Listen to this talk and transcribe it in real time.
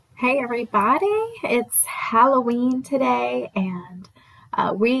Hey everybody, it's Halloween today, and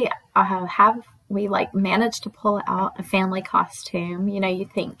we managed to pull out a family costume. You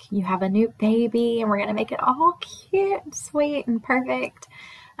think you have a new baby and we're gonna make it all cute and sweet and perfect.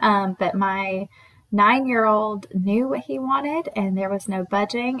 But my 9-year-old knew what he wanted and there was no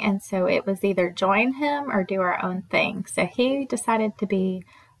budging, and so it was either join him or do our own thing. So he decided to be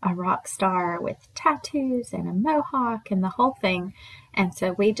a rock star with tattoos and a mohawk and the whole thing. And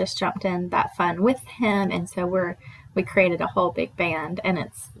so we just jumped in that fun with him. And so we created a whole big band, and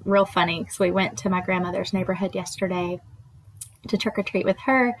it's real funny. So we went to my grandmother's neighborhood yesterday to trick or treat with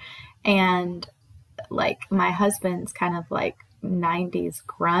her. And like my husband's kind of like 90s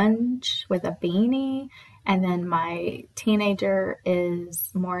grunge with a beanie. And then my teenager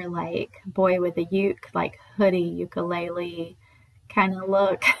is more like boy with a uke, like hoodie, ukulele kind of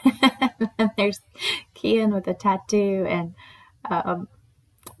look. And there's Kian with a tattoo and um,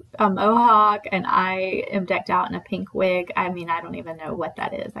 a mohawk, and I am decked out in a pink wig. I mean, I don't even know what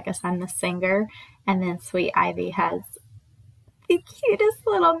that is. I guess I'm the singer. And then Sweet Ivy has the cutest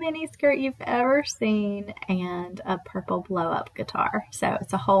little mini skirt you've ever seen and a purple blow up guitar. So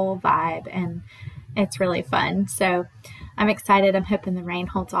it's a whole vibe and it's really fun. So I'm excited. I'm hoping the rain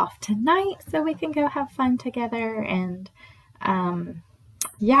holds off tonight so we can go have fun together. And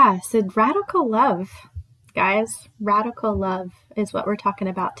so radical love, guys. Radical love is what we're talking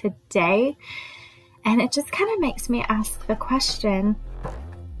about today. And it just kind of makes me ask the question,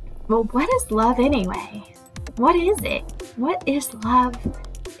 well, what is love anyway? What is it? What is love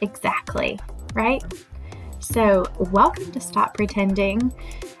exactly, right? So welcome to Stop Pretending,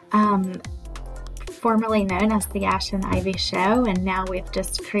 formerly known as the Ash and Ivy Show, and now we've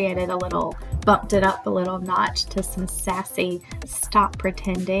just bumped it up a little notch to some sassy Stop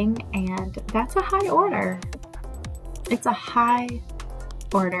Pretending, and that's a high order. It's a high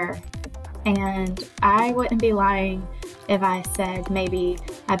order, and I wouldn't be lying if I said maybe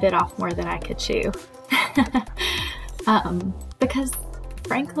I bit off more than I could chew. Because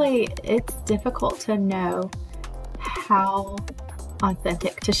frankly, it's difficult to know how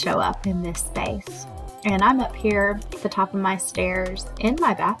authentic to show up in this space. And I'm up here at the top of my stairs in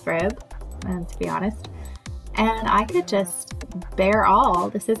my bathrobe, to be honest, and I could just bear all.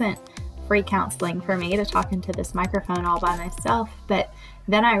 This isn't free counseling for me to talk into this microphone all by myself, but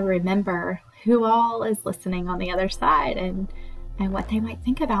then I remember who all is listening on the other side and what they might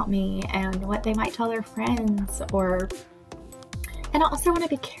think about me and what they might tell their friends, and I also want to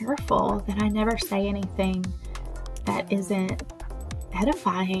be careful that I never say anything that isn't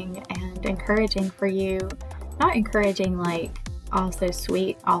edifying and encouraging for you. Not encouraging like also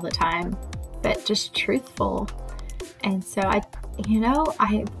sweet all the time, but just truthful. And so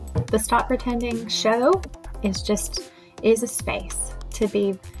the Stop Pretending show is a space to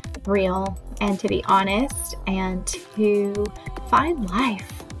be real and to be honest and to find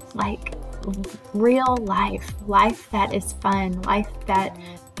life, like real life that is fun, life that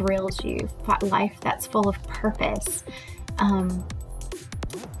thrills you, life that's full of purpose.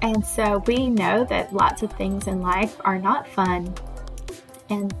 And so we know that lots of things in life are not fun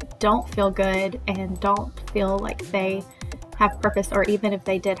and don't feel good and don't feel like they have purpose, or even if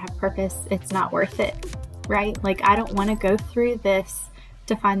they did have purpose, it's not worth it, right? Like, I don't want to go through this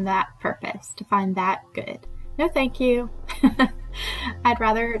to find that purpose, to find that good. No, thank you. I'd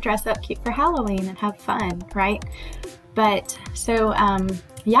rather dress up cute for Halloween and have fun, right? But so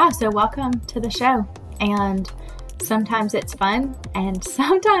welcome to the show. And sometimes it's fun and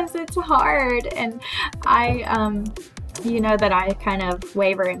sometimes it's hard. And that I kind of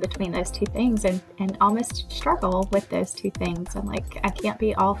waver in between those two things and almost struggle with those two things. I'm like, I can't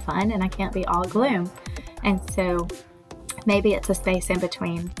be all fun and I can't be all gloom. And so maybe it's a space in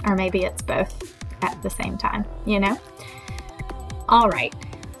between, or maybe it's both at the same time, All right.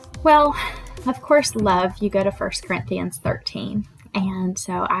 Well, of course, love, you go to 1 Corinthians 13. And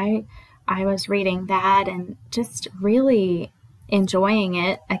so I was reading that and just really enjoying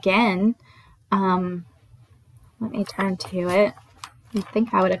it again. Let me turn to it. You'd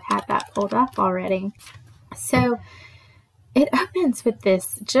think I would have had that pulled up already. So it opens with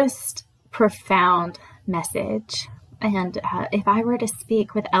this just profound message. And if I were to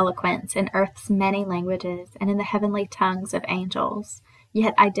speak with eloquence in earth's many languages and in the heavenly tongues of angels,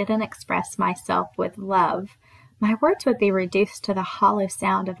 yet I didn't express myself with love, my words would be reduced to the hollow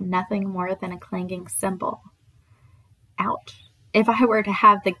sound of nothing more than a clanging cymbal. Ouch. If I were to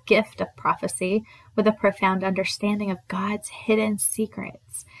have the gift of prophecy with a profound understanding of God's hidden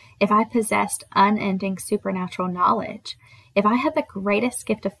secrets, if I possessed unending supernatural knowledge, if I had the greatest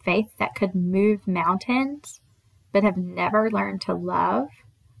gift of faith that could move mountains, but have never learned to love,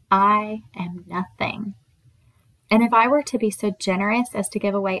 I am nothing. And if I were to be so generous as to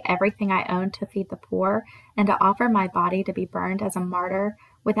give away everything I own to feed the poor and to offer my body to be burned as a martyr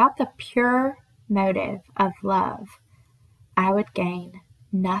without the pure motive of love, I would gain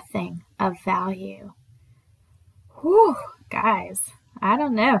nothing of value. Whew, guys, I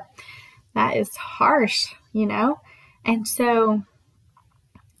don't know. That is harsh, And so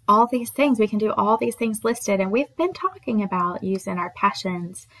all these things, we can do all these things listed. And we've been talking about using our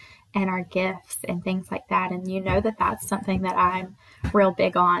passions and our gifts and things like that. And that that's something that I'm real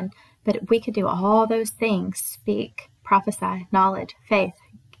big on. But we could do all those things: speak, prophesy, knowledge, faith,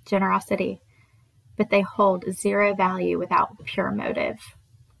 generosity. But they hold zero value without pure motive.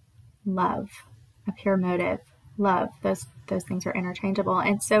 Love, a pure motive, love. Those things are interchangeable.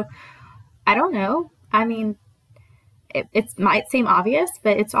 And so I don't know. I mean, it might seem obvious,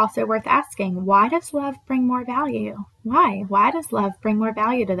 but it's also worth asking, why does love bring more value? Why? Why does love bring more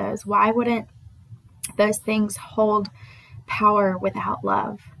value to those? Why wouldn't those things hold power without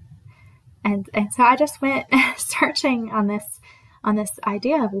love? And so I just went searching on this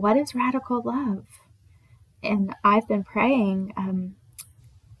idea of what is radical love. And I've been praying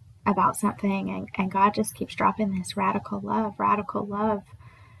about something, and God just keeps dropping this radical love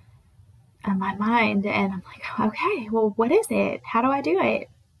in my mind. And I'm like, okay, well, what is it? How do I do it?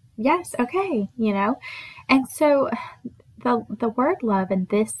 Yes, okay, And so the word love in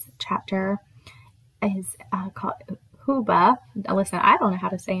this chapter is called huba. Listen, I don't know how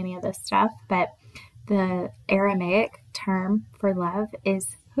to say any of this stuff, but the Aramaic term for love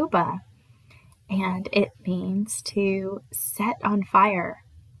is huba, and it means to set on fire.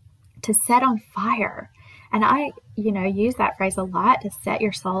 To set on fire. And I, use that phrase a lot, to set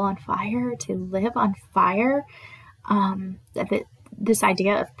your soul on fire, to live on fire. This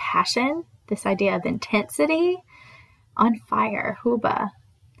idea of passion, this idea of intensity, on fire, huba.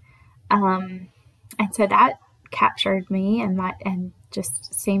 And so that captured me and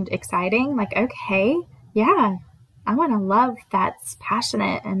just seemed exciting. Like, okay, yeah, I want to love that's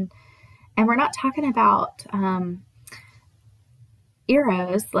passionate. And we're not talking about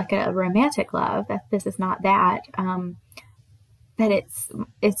eros, like a romantic love. This is not that. But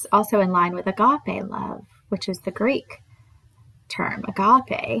it's also in line with agape love, which is the Greek term,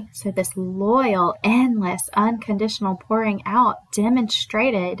 agape. So this loyal, endless, unconditional pouring out,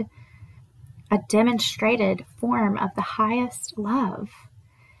 a demonstrated form of the highest love.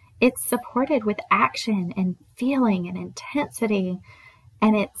 It's supported with action and feeling and intensity,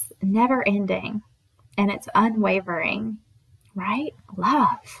 and it's never ending, and it's unwavering, right?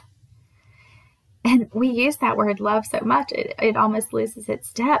 Love. And we use that word love so much, it almost loses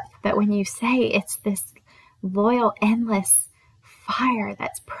its depth. But when you say it's this loyal, endless fire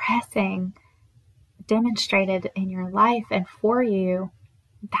that's pressing, demonstrated in your life and for you,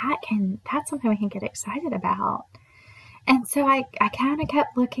 that's something we can get excited about. And so I kind of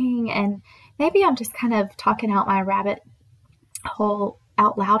kept looking, and maybe I'm just kind of talking out my rabbit hole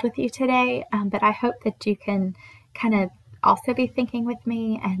out loud with you today. But I hope that you can kind of also be thinking with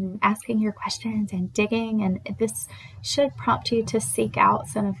me and asking your questions and digging. And this should prompt you to seek out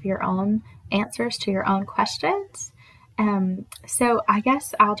some of your own answers to your own questions. So I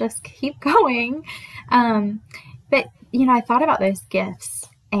guess I'll just keep going. But, I thought about those gifts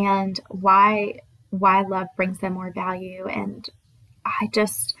and why love brings them more value. And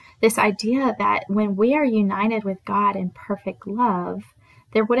this idea that when we are united with God in perfect love,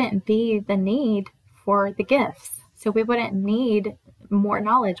 there wouldn't be the need for the gifts. So we wouldn't need more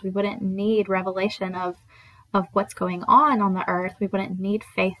knowledge. We wouldn't need revelation of what's going on the earth. We wouldn't need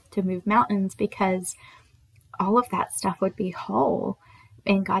faith to move mountains, because all of that stuff would be whole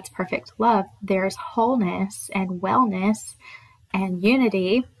in God's perfect love. There's wholeness and wellness and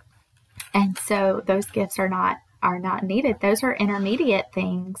unity. And so those gifts are not needed. Those are intermediate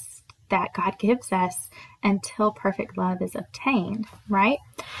things that God gives us until perfect love is obtained, right?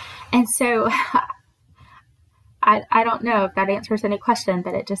 And so I don't know if that answers any question,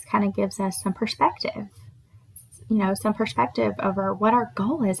 but it just kind of gives us some perspective, some perspective over what our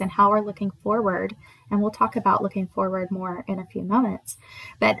goal is and how we're looking forward. And we'll talk about looking forward more in a few moments.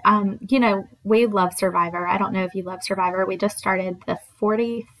 But, we love Survivor. I don't know if you love Survivor. We just started the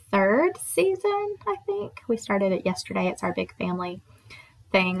 43rd season, I think. We started it yesterday. It's our big family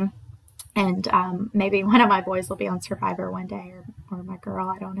thing. And maybe one of my boys will be on Survivor one day, or my girl,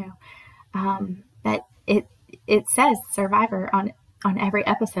 I don't know. But it says Survivor on every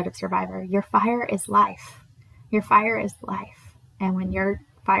episode of Survivor, your fire is life. Your fire is life. And when your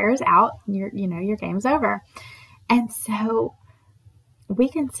fire is out, your game's over. And so we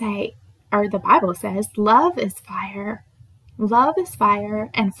can say, or the Bible says, love is fire. love is fire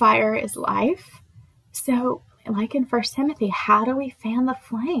and fire is life. So like in 1 Timothy, how do we fan the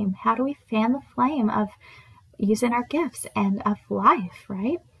flame? How do we fan the flame of using our gifts and of life,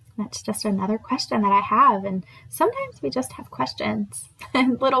 right? That's just another question that I have. And sometimes we just have questions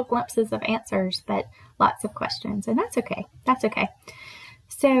and little glimpses of answers, but lots of questions. And that's okay. That's okay.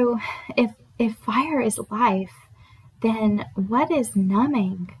 So if fire is life, then what is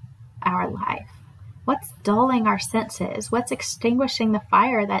numbing our life? What's dulling our senses? What's extinguishing the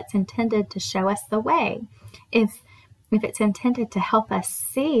fire that's intended to show us the way? If it's intended to help us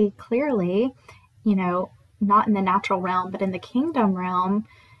see clearly, not in the natural realm, but in the kingdom realm,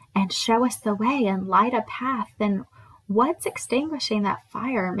 and show us the way and light a path, then what's extinguishing that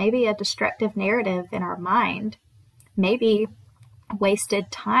fire? Maybe a destructive narrative in our mind. Maybe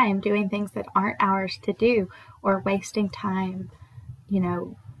wasted time doing things that aren't ours to do, or wasting time,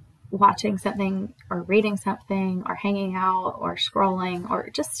 watching something or reading something or hanging out or scrolling or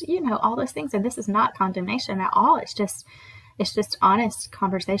just, all those things. And this is not condemnation at all. It's just honest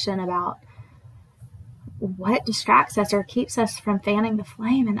conversation about what distracts us or keeps us from fanning the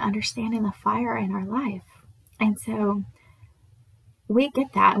flame and understanding the fire in our life. And so we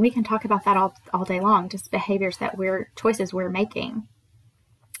get that, and we can talk about that all day long, just behaviors choices we're making.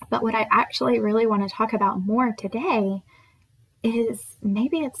 But what I actually really want to talk about more today is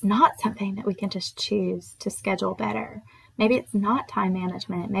maybe it's not something that we can just choose to schedule better. Maybe it's not time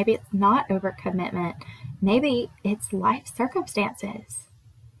management. Maybe it's not overcommitment. Maybe it's life circumstances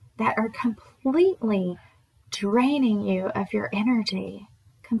that are completely draining you of your energy,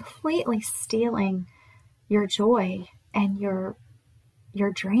 completely stealing your joy and your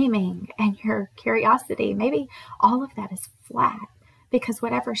dreaming and your curiosity. Maybe all of that is flat because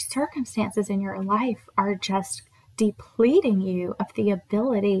whatever circumstances in your life are just depleting you of the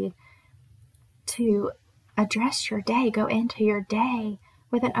ability to address your day, go into your day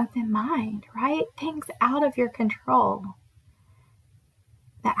with an open mind, right? Things out of your control.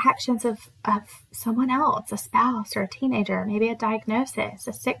 The actions of someone else, a spouse or a teenager, maybe a diagnosis,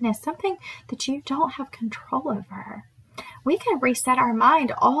 a sickness, something that you don't have control over. We can reset our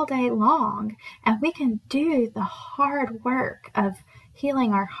mind all day long, and we can do the hard work of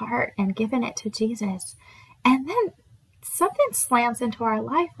healing our heart and giving it to Jesus. And then something slams into our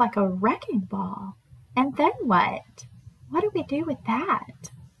life like a wrecking ball. And then what? What do we do with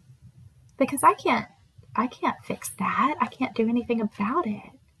that? Because I can't fix that. I can't do anything about it,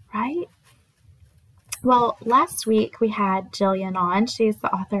 right? Well, last week we had Jillian on. She's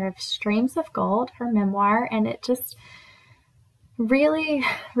the author of Streams of Gold, her memoir, and it just really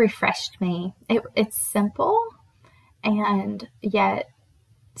refreshed me. It's simple and yet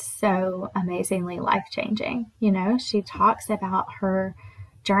so amazingly life-changing. She talks about her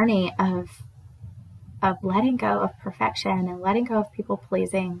journey of letting go of perfection and letting go of people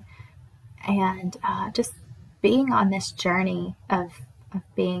pleasing, and just being on this journey of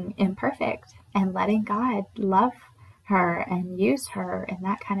being imperfect and letting God love her and use her and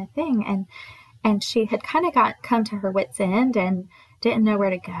that kind of thing. And she had kind of come to her wit's end and didn't know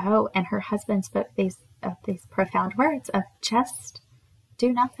where to go. And her husband spoke these profound words of just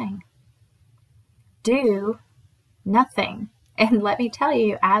do nothing. Do nothing. And let me tell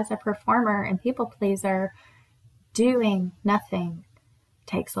you, as a performer and people pleaser, doing nothing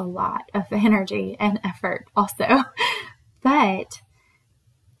takes a lot of energy and effort also. But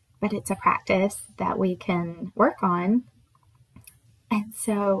it's a practice that we can work on. And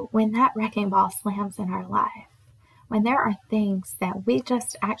so when that wrecking ball slams in our life, when there are things that we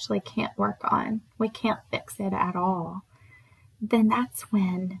just actually can't work on, we can't fix it at all, then that's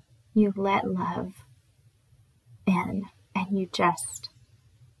when you let love in and you just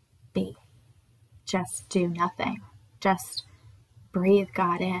be. Just do nothing. Just breathe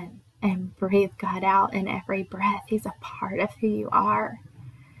God in and breathe God out in every breath. He's a part of who you are.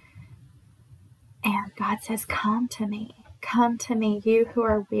 And God says, come to me, you who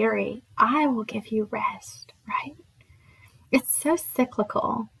are weary. I will give you rest, right? It's so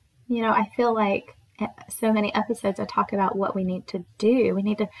cyclical. I feel like so many episodes I talk about what we need to do. We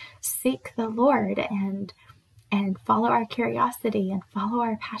need to seek the Lord and follow our curiosity and follow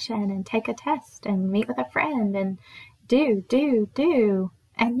our passion and take a test and meet with a friend and do.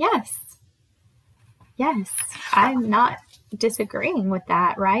 And yes, I'm not disagreeing with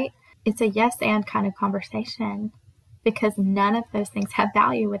that, right? It's a yes and kind of conversation because none of those things have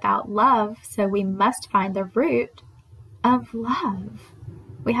value without love. So we must find the root of love.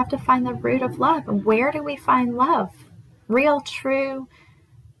 We have to find the root of love. And where do we find love? Real, true,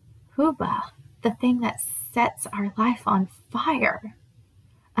 huba, the thing that sets our life on fire.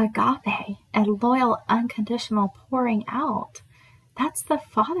 agape, a loyal, unconditional pouring out. That's the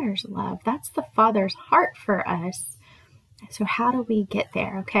Father's love. That's the Father's heart for us. So how do we get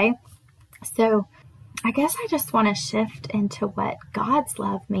there? Okay. So I guess I just want to shift into what God's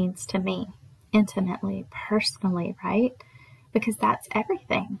love means to me intimately, personally, right? Because that's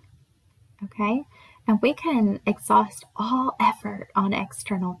everything. Okay. And we can exhaust all effort on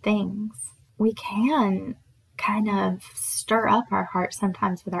external things. We can kind of stir up our heart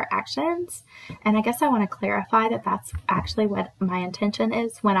sometimes with our actions. And I guess I want to clarify that that's actually what my intention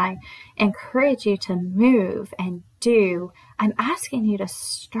is when I encourage you to move and do. I'm asking you to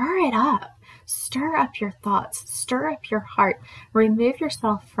stir it up. Stir up your thoughts, stir up your heart, remove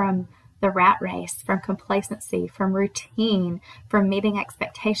yourself from the rat race, from complacency, from routine, from meeting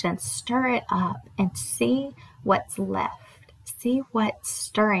expectations. Stir it up and see what's left. See what's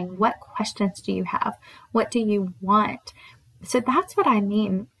stirring. What questions do you have? What do you want? So that's what I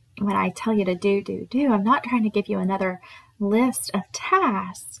mean when I tell you to do. I'm not trying to give you another list of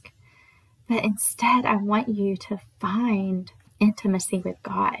tasks, but instead I want you to find intimacy with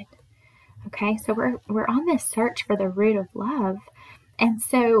God. Okay, so we're on this search for the root of love. And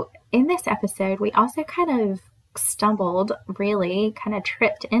so in this episode, we also kind of stumbled, really kind of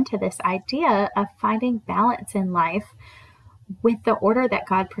tripped into this idea of finding balance in life with the order that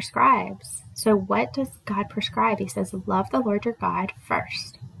God prescribes. So what does God prescribe? He says, love the Lord your God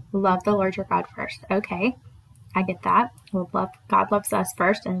first. Love the Lord your God first. Okay, I get that. God loves us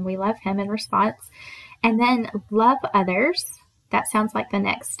first and we love him in response. And then love others. That sounds like the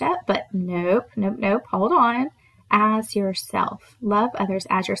next step, but nope. Hold on. As yourself. Love others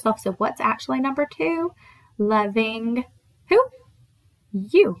as yourself. So what's actually number 2? Loving who?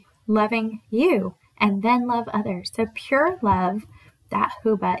 You. Loving you. And then love others. So pure love, that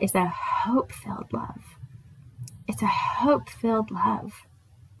huba, is a hope-filled love. It's a hope-filled love.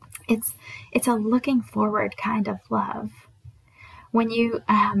 It's a looking forward kind of love. When you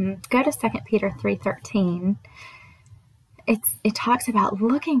go to 2 Peter 3:13, it talks about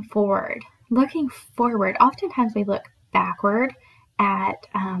looking forward. Looking forward. Oftentimes we look backward at,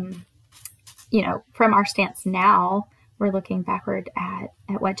 from our stance now, we're looking backward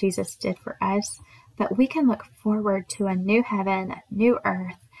at what Jesus did for us. But we can look forward to a new heaven, a new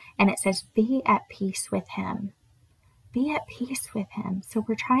earth. And it says, be at peace with him. Be at peace with him. So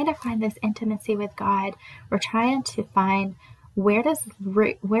we're trying to find this intimacy with God. We're trying to find where does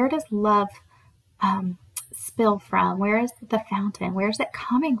love spill from? Where is the fountain? Where is it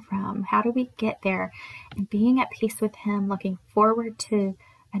coming from? How do we get there? And being at peace with him, looking forward to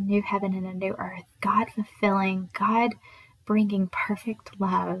a new heaven and a new earth. God fulfilling, God bringing perfect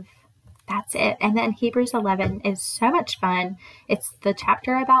love. That's it. And then Hebrews 11 is so much fun. It's the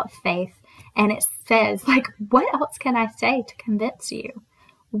chapter about faith. And it says, what else can I say to convince you?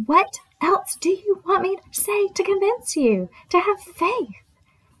 What else do you want me to say to convince you to have faith?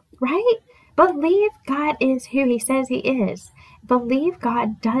 Right? Believe God is who he says he is. Believe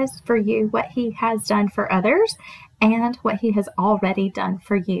God does for you what he has done for others and what he has already done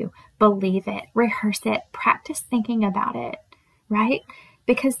for you. Believe it, rehearse it, practice thinking about it, right?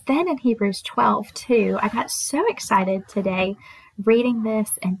 Because then in Hebrews 12 too, I got so excited today reading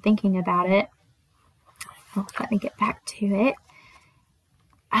this and thinking about it. Oh, let me get back to it.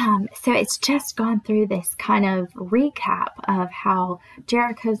 So it's just gone through this kind of recap of how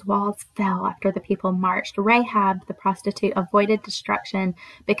Jericho's walls fell after the people marched. Rahab, the prostitute, avoided destruction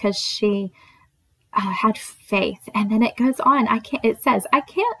because she had faith. And then it goes on. It says, I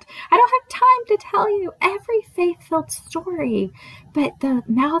don't have time to tell you every faith-filled story, but the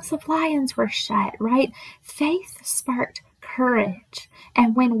mouths of lions were shut, right? Faith sparked courage.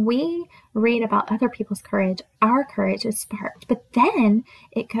 And when we read about other people's courage, our courage is sparked. But then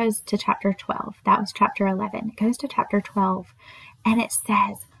it goes to chapter 12. That was chapter 11. It goes to chapter 12. And it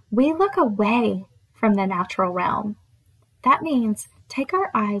says, we look away from the natural realm. That means take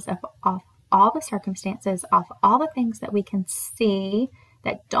our eyes off all the circumstances, off all the things that we can see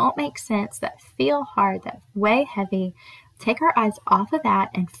that don't make sense, that feel hard, that weigh heavy. Take our eyes off of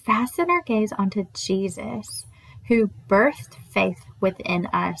that and fasten our gaze onto Jesus, who birthed faith within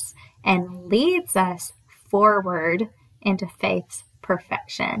us and leads us forward into faith's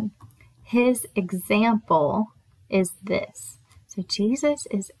perfection. His example is this. So Jesus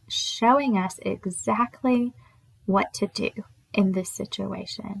is showing us exactly what to do in this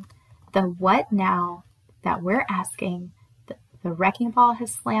situation. The what now that we're asking, the wrecking ball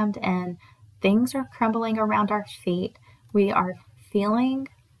has slammed in, things are crumbling around our feet, we are feeling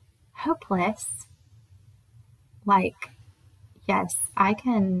hopeless. Yes, I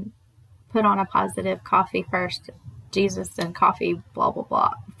can put on a positive coffee first Jesus and coffee, blah, blah,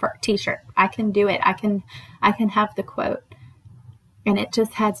 blah, for t-shirt. I can do it. I can have the quote. And it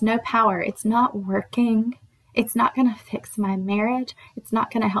just has no power. It's not working. It's not going to fix my marriage. It's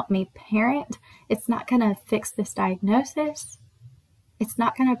not going to help me parent. It's not going to fix this diagnosis. It's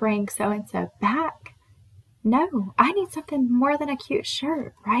not going to bring so-and-so back. No, I need something more than a cute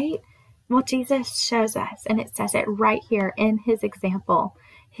shirt, right? Well, Jesus shows us, and it says it right here in his example.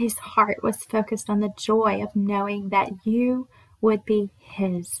 His heart was focused on the joy of knowing that you would be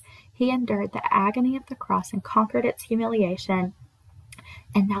his. He endured the agony of the cross and conquered its humiliation,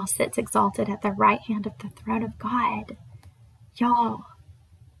 and now sits exalted at the right hand of the throne of God. Y'all,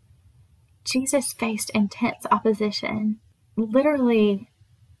 Jesus faced intense opposition, literally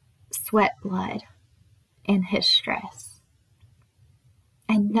sweat blood in his stress.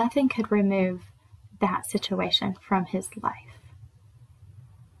 And nothing could remove that situation from his life.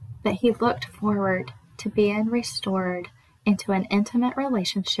 But he looked forward to being restored into an intimate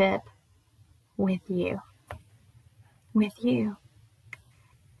relationship with you. With you.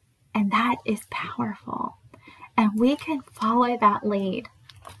 And that is powerful. And we can follow that lead.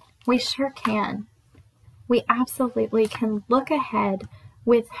 We sure can. We absolutely can look ahead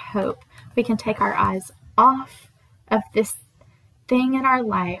with hope. We can take our eyes off of this thing in our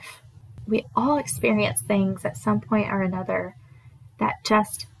life. We all experience things at some point or another that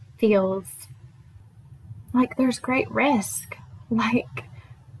just feels like there's great risk. Like,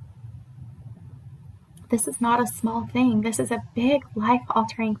 this is not a small thing. This is a big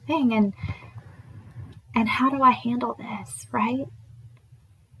life-altering thing. And how do I handle this, right?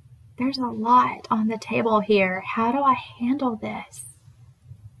 There's a lot on the table here. How do I handle this?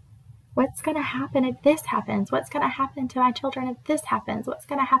 What's going to happen if this happens? What's going to happen to my children if this happens? What's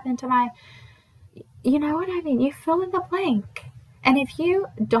going to happen to my... You know what I mean? You fill in the blank. And if you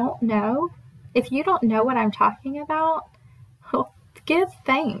don't know what I'm talking about, well, give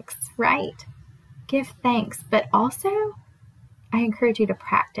thanks, right? Give thanks. But also, I encourage you to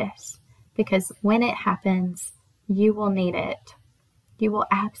practice, because when it happens, you will need it. You will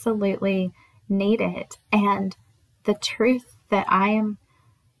absolutely need it. And the truth that I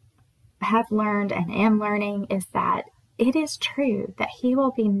have learned and am learning is that it is true that he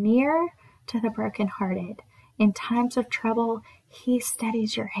will be near to the brokenhearted. In times of trouble, he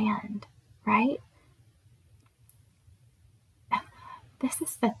steadies your hand, right? This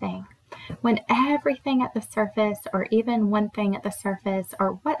is the thing. When everything at the surface, or even one thing at the surface,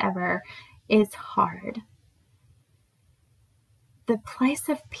 or whatever, is hard, the place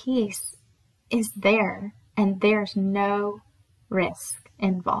of peace is there, and there's no risk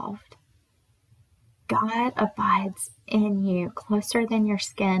involved. God abides in you, closer than your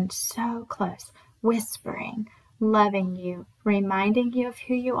skin, so close, whispering, loving you, reminding you of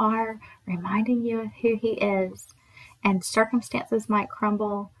who you are, reminding you of who he is. And circumstances might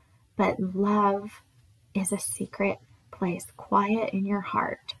crumble, but love is a secret place, quiet in your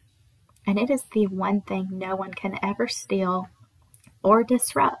heart. And it is the one thing no one can ever steal or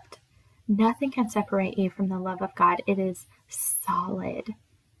disrupt. Nothing can separate you from the love of God. It is solid,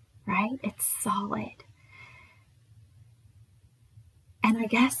 right? It's solid. And I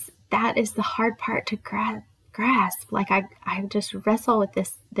guess that is the hard part to grasp. Like I just wrestle with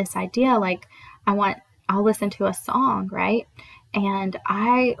this idea. Like I'll listen to a song, right? And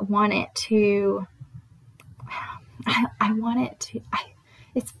I want it to,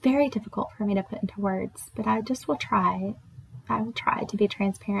 it's very difficult for me to put into words, but I just will try. I will try to be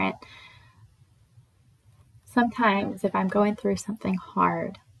transparent. Sometimes if I'm going through something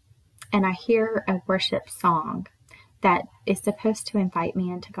hard and I hear a worship song that is supposed to invite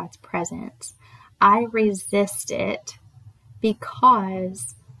me into God's presence, I resist it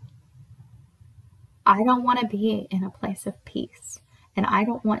because I don't want to be in a place of peace, and I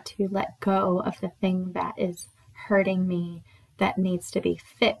don't want to let go of the thing that is hurting me, that needs to be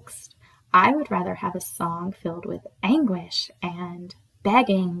fixed. I would rather have a song filled with anguish and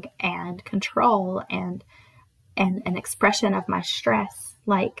begging and control and an expression of my stress.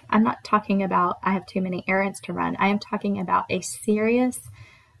 Like, I'm not talking about I have too many errands to run. I am talking about a serious,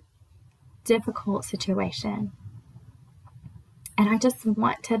 difficult situation. And I just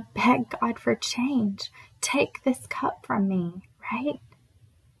want to beg God for change. Take this cup from me, right?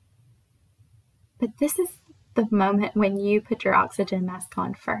 But this is the moment when you put your oxygen mask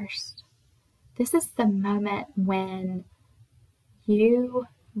on first. This is the moment when you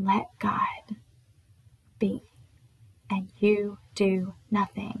let God be and you do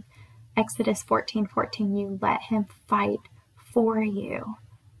nothing. Exodus 14:14, you let him fight for you.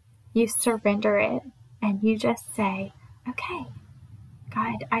 You surrender it and you just say, okay,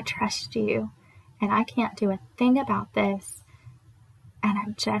 God, I trust you, and I can't do a thing about this, and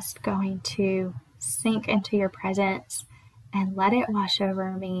I'm just going to sink into your presence and let it wash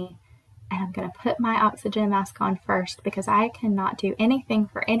over me. And I'm going to put my oxygen mask on first, because I cannot do anything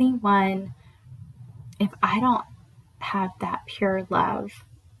for anyone if I don't have that pure love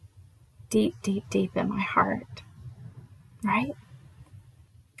deep, deep, deep in my heart, right?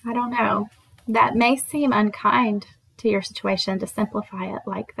 I don't know. That may seem unkind to your situation to simplify it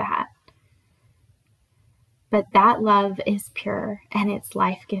like that. But that love is pure, and it's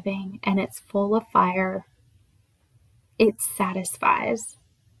life-giving, and it's full of fire. It satisfies,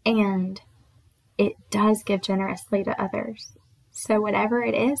 and it does give generously to others. So whatever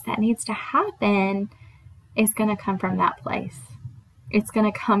it is that needs to happen is going to come from that place. It's going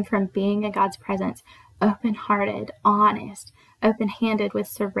to come from being in God's presence, open-hearted, honest, open-handed with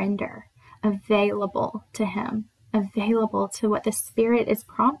surrender, available to Him, available to what the Spirit is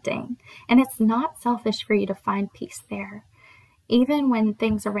prompting. And it's not selfish for you to find peace there, even when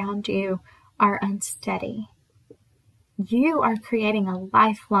things around you are unsteady. You are creating a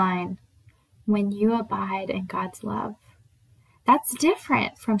lifeline when you abide in God's love. That's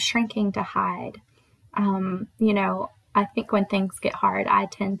different from shrinking to hide. I think when things get hard, I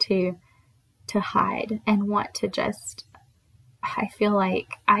tend to hide and want to I feel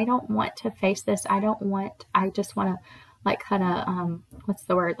like I don't want to face this. I just want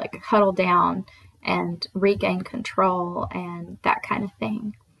to cuddle down and regain control and that kind of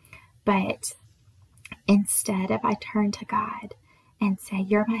thing. But instead, if I turn to God and say,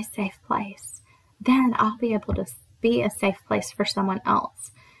 you're my safe place, then I'll be able to be a safe place for someone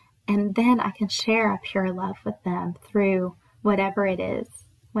else. And then I can share a pure love with them through whatever is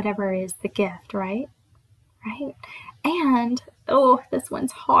the gift, right? Right? And, this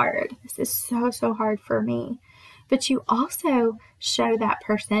one's hard. This is so, so hard for me. But you also show that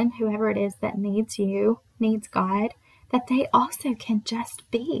person, whoever it is that needs you, needs God, that they also can just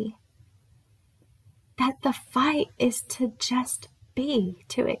be. That the fight is to just be,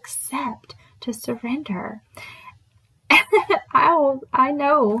 to accept, to surrender. I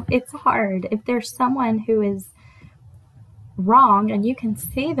know it's hard. If there's someone who is wrong and you can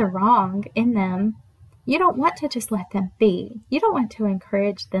see the wrong in them, you don't want to just let them be. You don't want to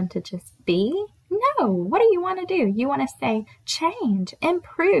encourage them to just be. No. What do you want to do? You want to say, change,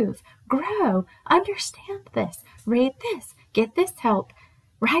 improve, grow, understand this, read this, get this help,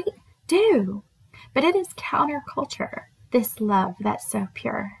 right? Do. But it is counterculture, this love that's so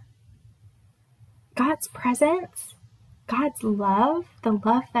pure. God's presence, God's love, the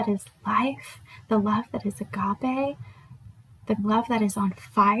love that is life, the love that is agape, the love that is on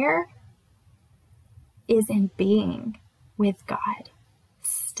fire, is in being with God,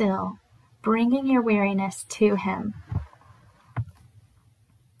 still bringing your weariness to Him.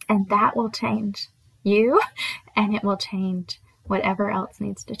 And that will change you, and it will change whatever else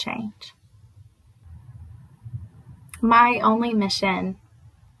needs to change. My only mission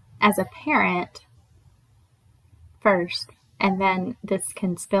as a parent, first, and then this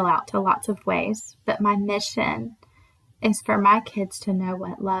can spill out to lots of ways, but my mission is for my kids to know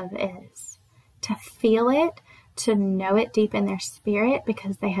what love is, to feel it, to know it deep in their spirit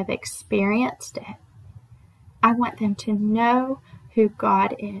because they have experienced it. I want them to know who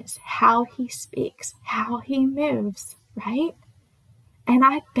God is, how He speaks, how He moves, right? And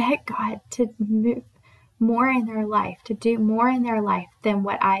I beg God to move more in their life, to do more in their life than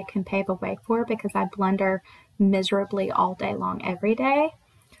what I can pave a way for, because I blunder miserably all day long, every day.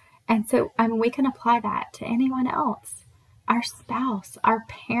 And so, we can apply that to anyone else, our spouse, our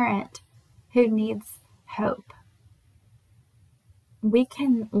parent who needs hope. We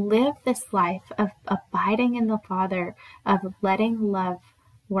can live this life of abiding in the Father, of letting love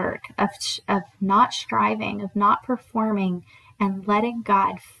work, of not striving, of not performing, and letting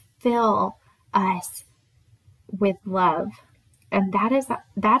God fill us with love. And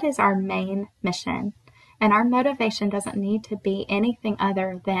that is our main mission. And our motivation doesn't need to be anything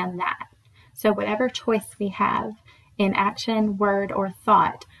other than that. So whatever choice we have in action, word, or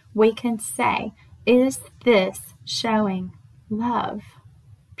thought, we can say, is this showing love,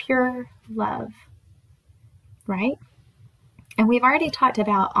 pure love, right? And we've already talked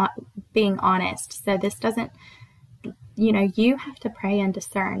about being honest. So this doesn't, you have to pray and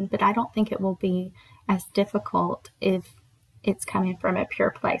discern, but I don't think it will be as difficult if it's coming from a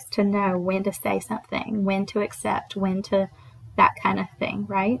pure place to know when to say something, when to accept, when to, that kind of thing,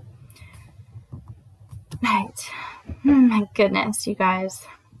 right? Right. My goodness, you guys.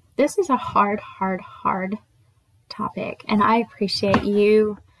 This is a hard topic, and I appreciate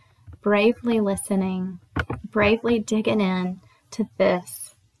you bravely listening, bravely digging in to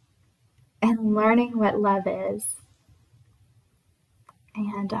this. and learning what love is.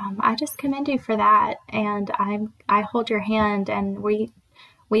 And I just commend you for that. And I hold your hand, and we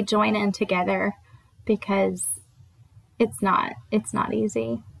join in together, because it's not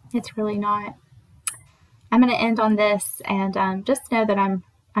easy. It's really not. I'm going to end on this, and just know that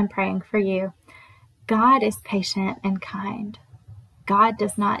I'm praying for you. God is patient and kind. God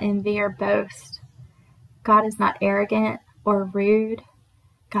does not envy or boast. God is not arrogant or rude.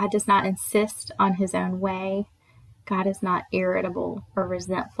 God does not insist on his own way. God is not irritable or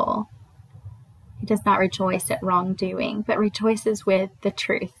resentful. He does not rejoice at wrongdoing, but rejoices with the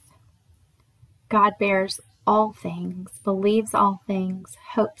truth. God bears all things, believes all things,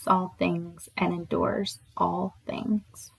 hopes all things, and endures all things.